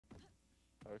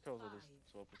we can also just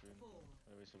swap between.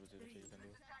 Maybe swap between you can do.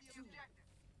 2,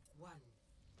 1.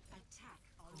 Attack.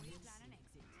 Always plan an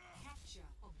exit. Capture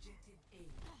objective A.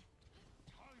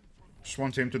 Just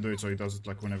want him to do it so he does it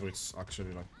like whenever it's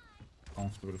actually like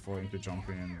comfortable for him to jump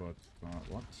in, but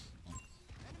what? Oh.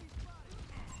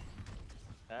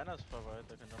 Anna's far right,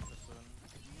 I can jump this one.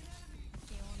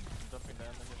 Jumping down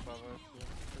and far right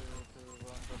to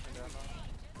run, jumping down now.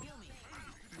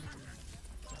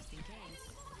 Just in case.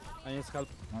 I need help.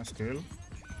 Nice kill.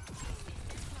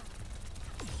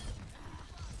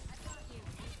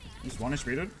 He's 1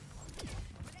 HP, dude.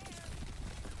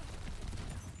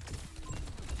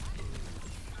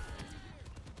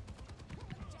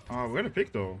 We got a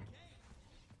pick though.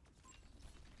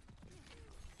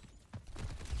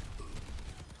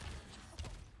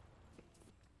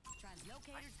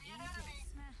 Translocators in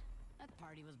place. That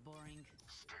party was boring.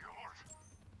 Stay alert.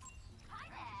 Hi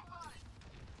there.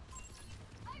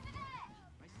 Over there.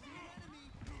 I see an enemy.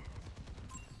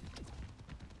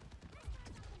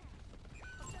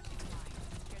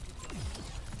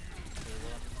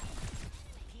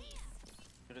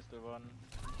 Here is the one.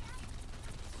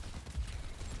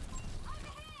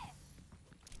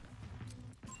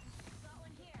 Got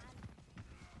one here.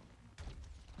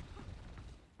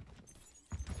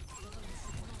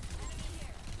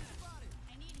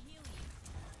 I need healing.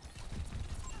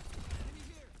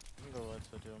 You can go right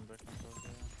side here, I'm back on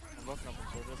soldier. I'm walking up on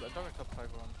soldiers. I thought I got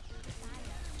 5 rounds.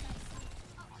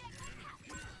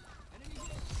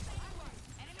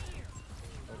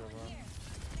 Other one.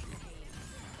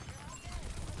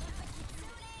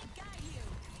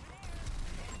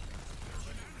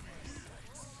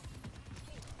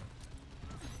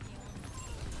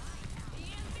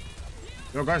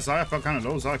 Yo guys, Zarya fell kinda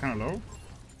low, Zarya kinda low.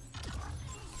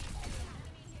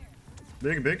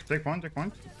 Big, big, take point, take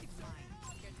point.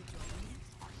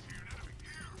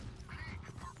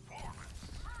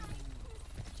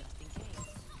 Just in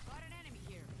case. Got an enemy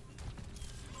here.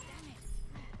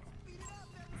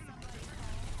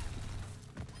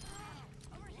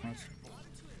 Nice.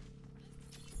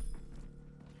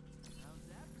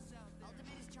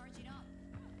 Ultimate is charging up.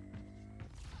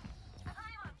 I'm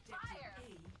on fire. A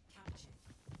captured.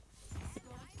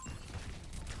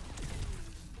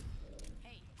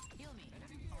 Hey, heal me.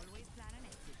 Always plan an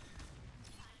exit.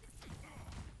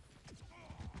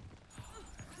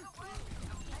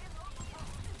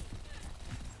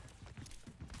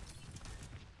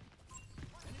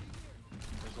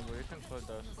 There's some way you can fall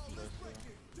dash with this.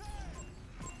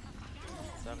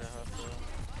 Zarya has to.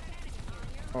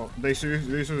 Oh, they should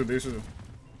do. Jump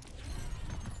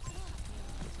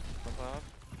up.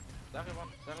 Zarya one.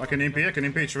 Zarya I can one. MP, I can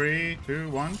MP 3, 2,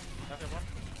 1. Zarya one.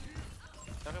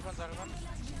 Zarya one, Zarya one.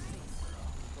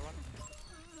 Go on.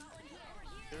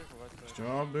 Here, go right Good side.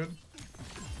 job, dude.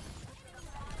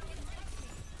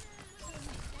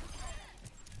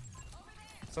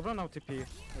 Sombra no TP.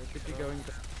 TP going.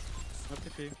 No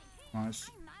TP. Nice.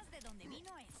 Más de donde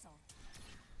vino eso.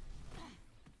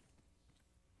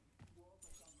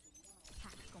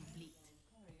 Hack complete.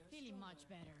 Feeling much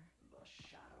better. Got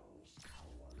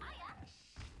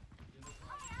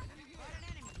an enemy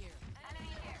here.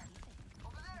 Enemy here.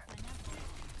 Over there.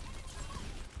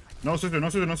 No Suzu, no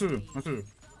Suzu, no Suzu, no Suzu.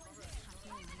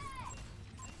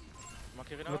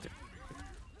 Markierina.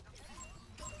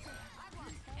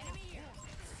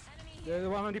 No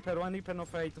one repair, no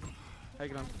fate. High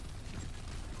ground.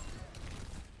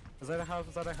 Zarya half.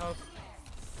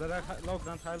 Zarya low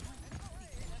ground half.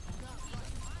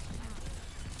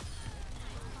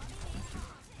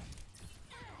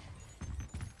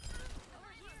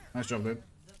 Nice job, dude.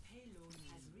 The payload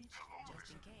has reached.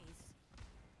 Just in case.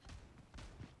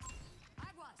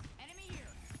 Aguas, enemy here.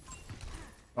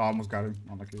 Oh, almost got him.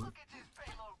 Unlucky. Look at this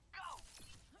payload go.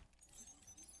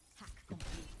 Hack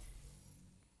complete.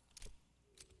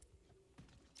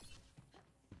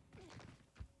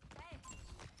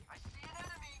 I see an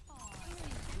enemy.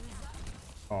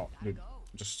 Oh, dude.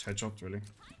 Just headshot, really.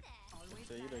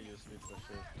 They either use lead for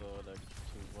shift or like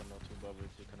 1 or 2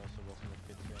 bubbles. You can also walk in the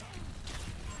pit here.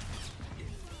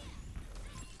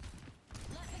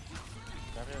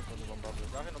 Zarya has only 1 bubble.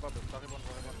 Zarya no bubble. Zarya 1,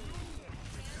 Zarya 1.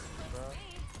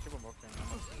 Keep on walking.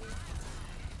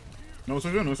 No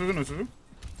Suzu, no Suzu, no Suzu.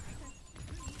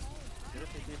 Here is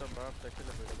the lead on buff. They kill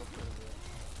it. They both kill it.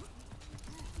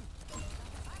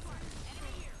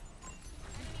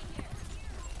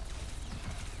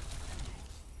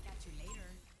 Catch you later.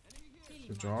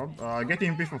 Good job. I get the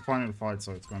MP for final fight,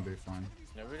 so it's gonna be fine.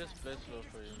 Yeah, we just play slow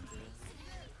for you.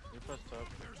 You first top.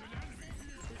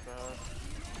 Booster half.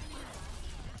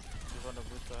 You want to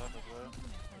booster half as well.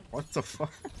 What the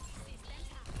fuck?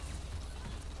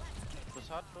 Plus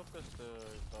hard focused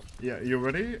top. Yeah, you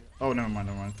ready? Oh, never mind,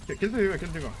 never mind. Kill the hero, kill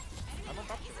the hero. I'm on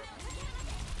top ship right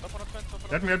now. Top on a fence, top on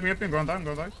a Help me, go on down,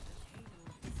 go down.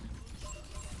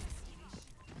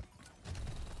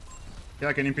 Yeah,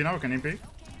 I can imp now, I can imp.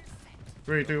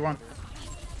 3, 2, 1.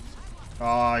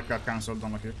 Ah, I got cancelled,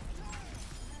 unlucky.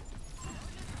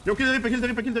 Yo, kill the Reaper, kill the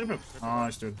Reaper, kill the Reaper.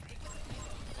 Nice, dude. Top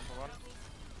for one.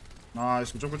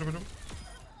 Nice, good job, good job, good job.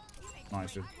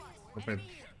 Nice, dude. Well played.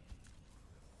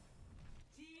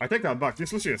 I take that back.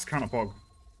 This literally is kind of pog.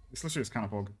 This literally is kind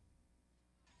of pog.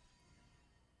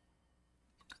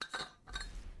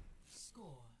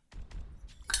 Score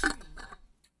 3-0.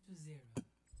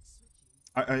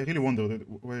 I really wonder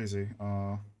where is he?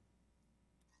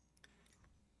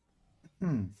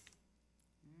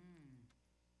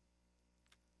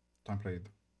 Time played.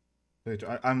 Wait,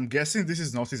 I'm guessing this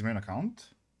is not his main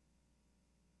account.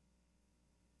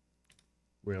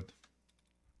 Weird.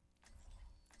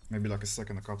 Maybe like a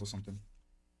second account or something.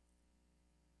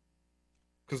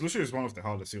 Because Lucio is one of the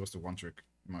hardest heroes to one trick,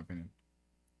 in my opinion.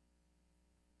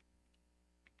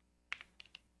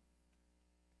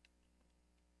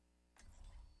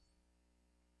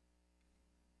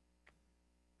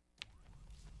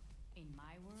 In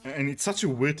my world, And it's such a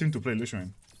weird team to play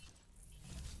Lucian.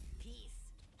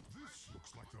 peace. This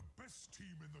looks like the best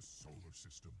team in the solar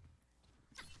system.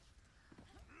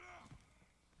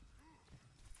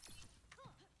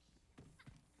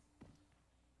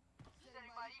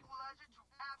 Setting my equalizer to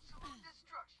absolute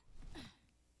destruction.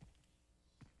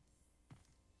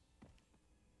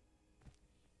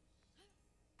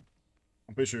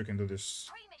 I'm pretty sure you can do this.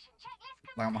 Pre-mission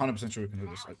checklist Like, I'm 100% sure you can do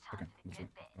this. Okay, that's it.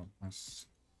 Oh, nice.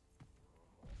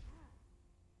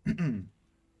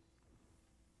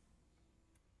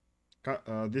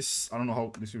 This, I don't know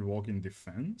how this will work in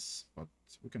defense, but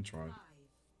we can try. 5,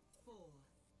 4,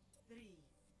 3,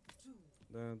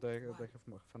 2. They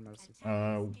have fun mercy.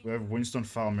 We have Winston,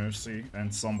 Far Mercy,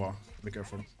 and Sombra. Be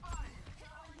careful.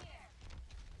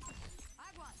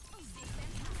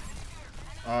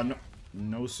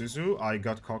 No Sisu. I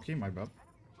got cocky, my bad.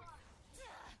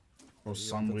 For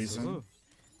some reason.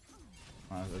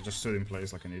 I just stood in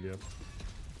place like an idiot.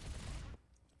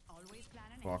 Always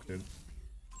plan an Fuck, dude.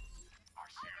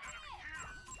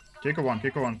 Keiko 1,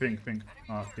 ping.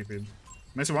 TP'd.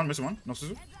 Messi 1, no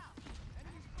Sisu.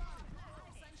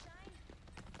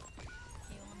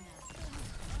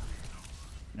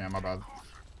 Yeah, my bad.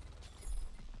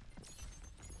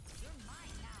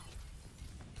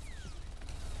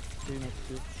 Clean up,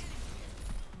 dude.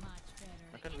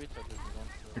 I can reach that if you want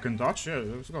to. You can touch? Yeah,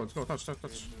 let's go, touch. One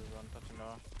touching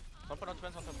now. Top on a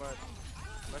fence on top right.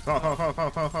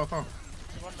 Far.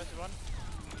 Messi one.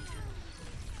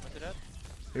 Messi dead.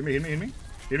 Hit me.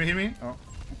 Oh.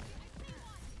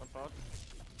 One part.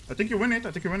 I think you win it.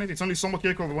 It's only Sombra,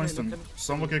 Keiko, Winston.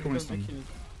 Sombra, Keiko, Winston.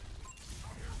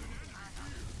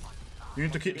 You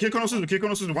need to Keiko no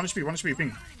Suzu. 1 HP,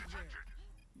 ping.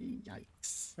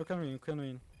 Yikes. I'm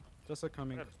coming. Just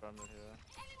coming. Red family here.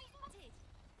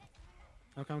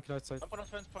 I'm coming outside. Top on a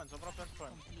fence point.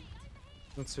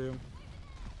 Don't see him.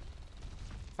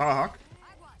 Power hack.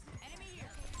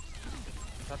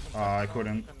 Touching I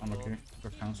couldn't. Unlucky.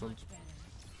 Got cancelled.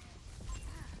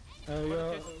 Yeah.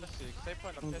 Stay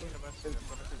point. I'm taking the Messi. I'm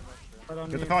gonna take the Messi. Right on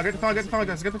Get me. the power,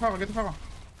 guys. Get the power.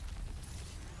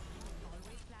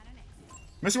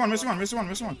 Messi one.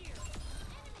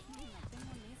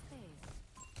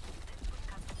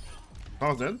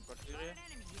 Power's dead. Got Siri.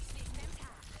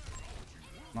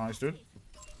 Nice, dude.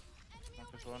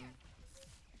 Plus one.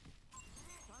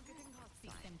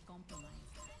 System compromised.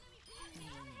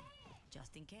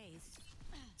 Just in case.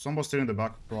 Sombra's still in the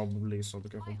back, probably, so be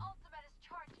careful. Ultimate is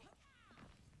charging.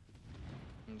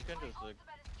 You can just like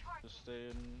Ultimate is charging. just stay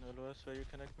in LOS where you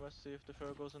connect Messi if the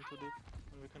fur goes in too deep,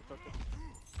 and we can fuck it.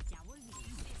 Ya volví.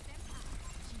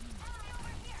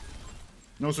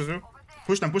 No, Suzu.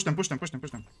 Push them. I see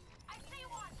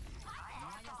one. No vaya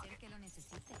a ser que lo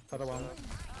necesite. Para one.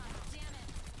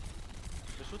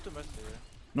 Just shoot the Messi.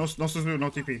 No Suzu, no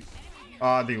TP.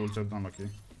 Ah, the ulted, unlucky.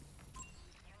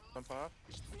 Some power.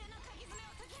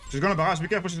 She's gonna barrage, be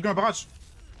careful, she's gonna barrage.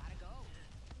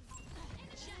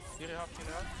 Siri half.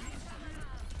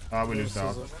 Ah, we lose No,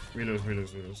 that. Suzu. We lose.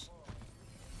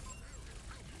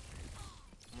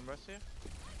 I'm on Messi.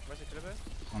 Messi kill it.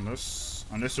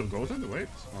 Unless you're goated, wait.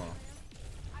 Oh.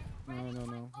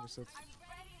 No. Reset. They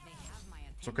have my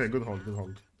It's okay, good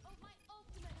hold.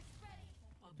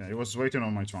 Yeah, he was waiting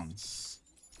on my chance.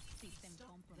 system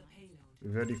compromised.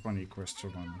 Very funny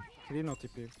question. Clean or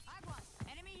TP.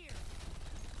 Enemy here.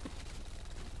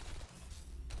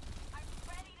 I'm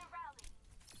ready to rally.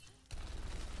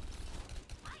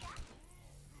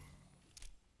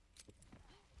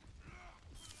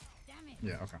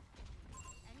 Yeah, okay.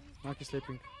 Monkey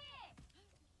sleeping.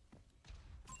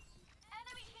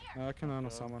 I can nano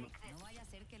someone. No vaya a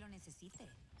ser que lo necesite.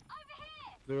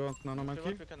 Do you want nano If you monkey?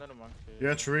 want, we can nano monkey.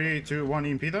 Yeah, 3, 2, 1,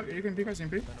 EMP that. You can be guys,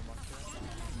 EMP. Nano monkey.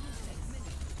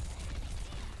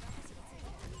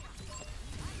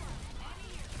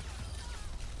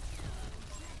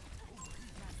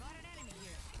 Got an enemy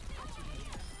here.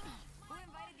 Who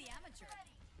invited the amateur?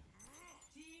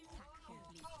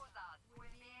 Bozos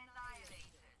will be annihilated.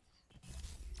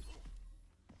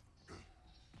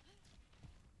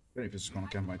 Yeah, if it's gonna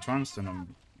camp my trance, then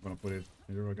I'm gonna put it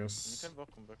here, I You guess. can walk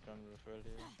on back down with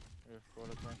early. With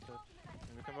roller planted.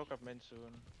 And we can walk up main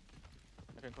soon.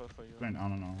 I can call for you. I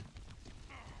don't know.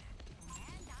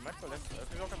 Might go left.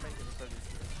 If we walk up main, with early.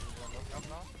 You walk up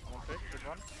now. I'm on pick. Good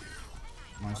one.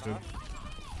 Nice, dude.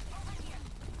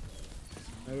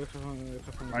 I will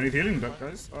have I need healing back,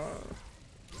 guys.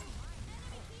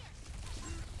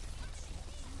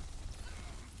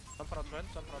 Sombra on 20,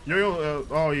 Sombra on 20. Yo,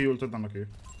 oh, he ulted them, okay.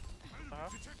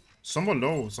 Someone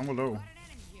low, someone low. Got an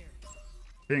enemy here.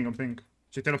 Ping, on ping.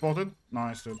 She teleported?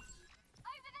 Nice, dude.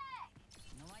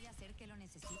 No vaya a ser que lo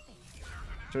necesite.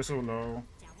 She's so low.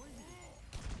 Ya volví.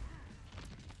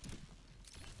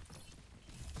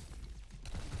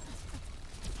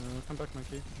 come back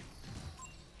monkey.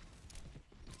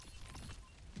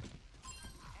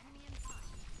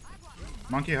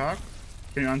 Monkey hack.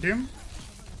 Can you anti him?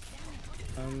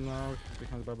 And now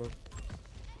behind bubble.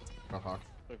 Got hack.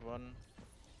 Big one.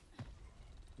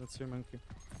 That's your monkey.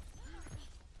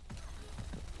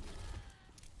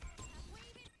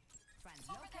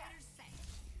 Translocator set.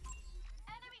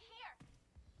 Enemy here.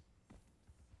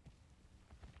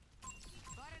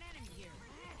 Got an enemy here.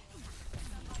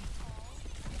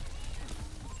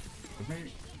 With me.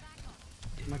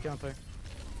 Monkey anti.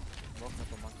 Walk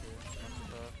up on monkey.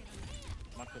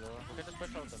 Monkey low. We can just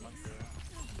push out the monkey.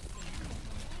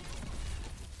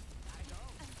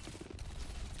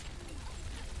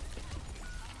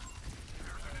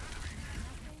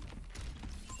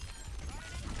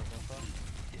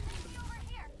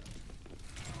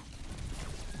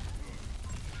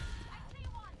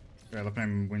 Yeah, they're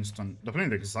playing Winston. They're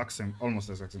playing the exact same, almost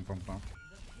the exact same comp now.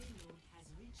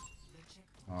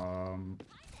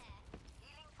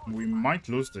 We might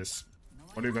lose this.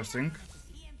 What do you guys think?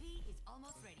 EMP is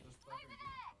almost ready.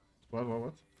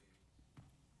 What?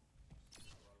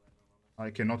 I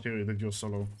cannot hear you that you're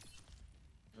solo.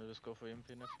 We'll just go for EMP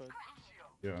next fight.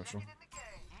 Yeah, sure. In the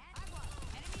game.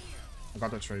 Enemy here. I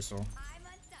got the trace, so. I'm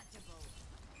untouchable.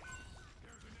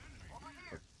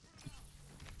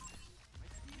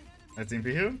 At the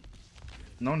MP here?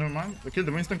 No, never mind. Kill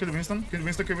the Winston, kill the Winston. Kill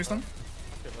Winston, kill Winston.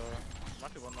 Monkey low.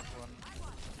 Monkey one, monkey one.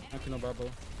 Monkey no bubble.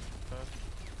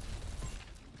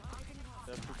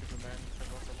 There are 2 people main. You can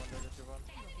walk up one there if you want.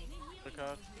 Click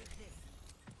out.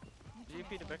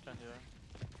 EMP the backline here.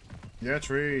 Yeah,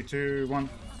 3, 2, 1.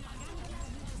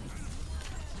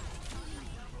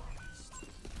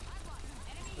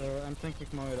 I'm thinking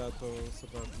Moira to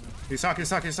support me. He's hack.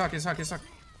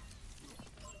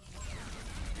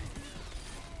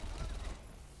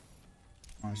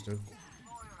 Nice, dude.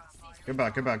 Get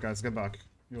back, guys, get back.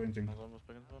 You're inting. I was almost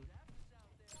back in front.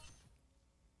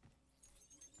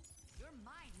 You're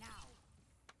mine now.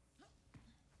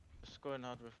 Just go in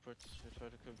hard with Brits. We try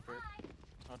to kill Brit.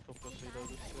 Hard focus, so you don't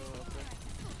lose your up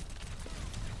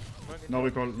there. No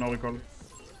recall, no recall. I'm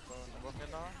walking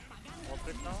in now. More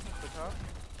Brit now. Brit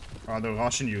hard. They're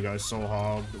rushing you guys so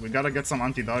hard. We gotta get some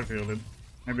anti-dive here, dude.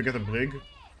 Maybe get a brig.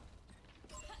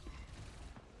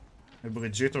 A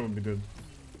Brigitte would be good.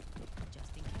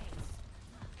 Just in case.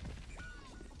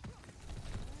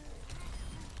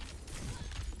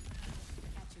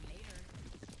 Catch you later.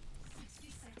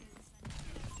 60 seconds.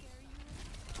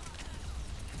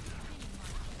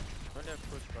 Don't have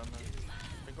push runner.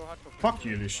 Can go hard for push. Fuck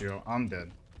you, Lucio. I'm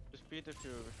dead. Just beat if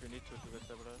you need to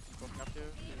destabilize. Walking up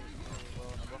here.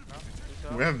 Walk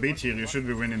now. We have beat here. You should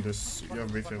be winning this. You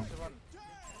have beat here.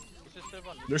 He's just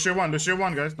still one. Lucio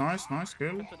 1, guys. Nice, kill.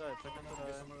 Second to die.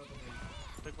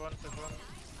 Pick one.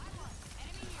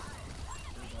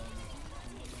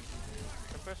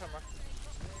 Can pressure Max.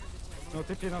 No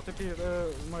TP.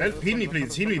 Moira, Help, heal me, Sombra,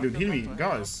 please. Sombra, Heal me, Sombra. dude. Heal me,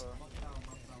 guys.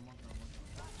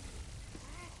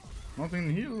 Nothing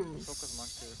Focus heals.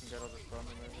 monkey. You can get out of spawn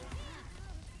maybe.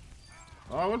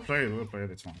 Oh, we'll play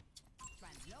it. It's fine.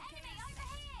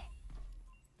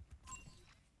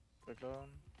 Back down.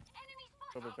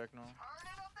 Go back now.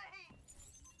 Turning up the heat.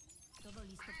 Todo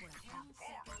listo por acá.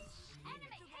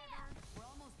 We're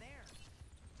almost there.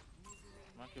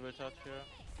 Monkey will touch here.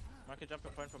 Monkey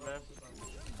jumping point from left.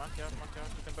 Monkey out.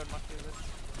 You can burn monkey with it.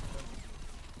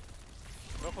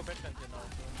 Go for backline here now.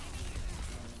 So.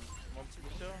 Mobs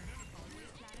Lucio.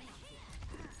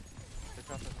 They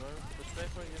cast as well. Let's play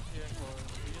for EMP and for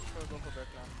reinstall, go for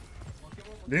backline.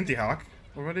 Didn't he hack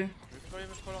already? We can go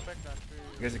even full on backline.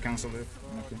 I guess he cancelled it.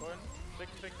 Okay. Go in. They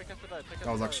can die.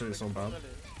 That was actually so bad.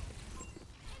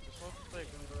 They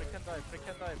can die.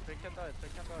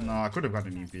 Nah, I could have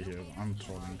gotten an EP here. I'm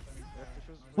trolling. You have to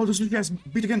choose. Oh, this guys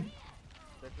beat again.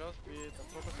 They're close beat. I'm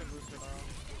focusing Lucio now.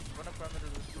 I'm gonna perimeter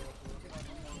Lucio.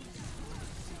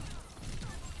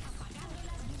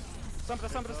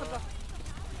 Sombra.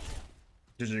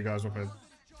 GG guys, well played.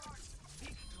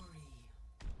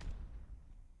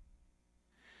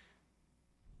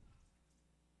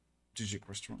 GG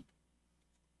question.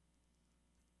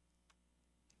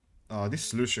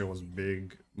 This Lucio was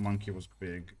big, Monkey was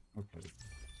big. Okay.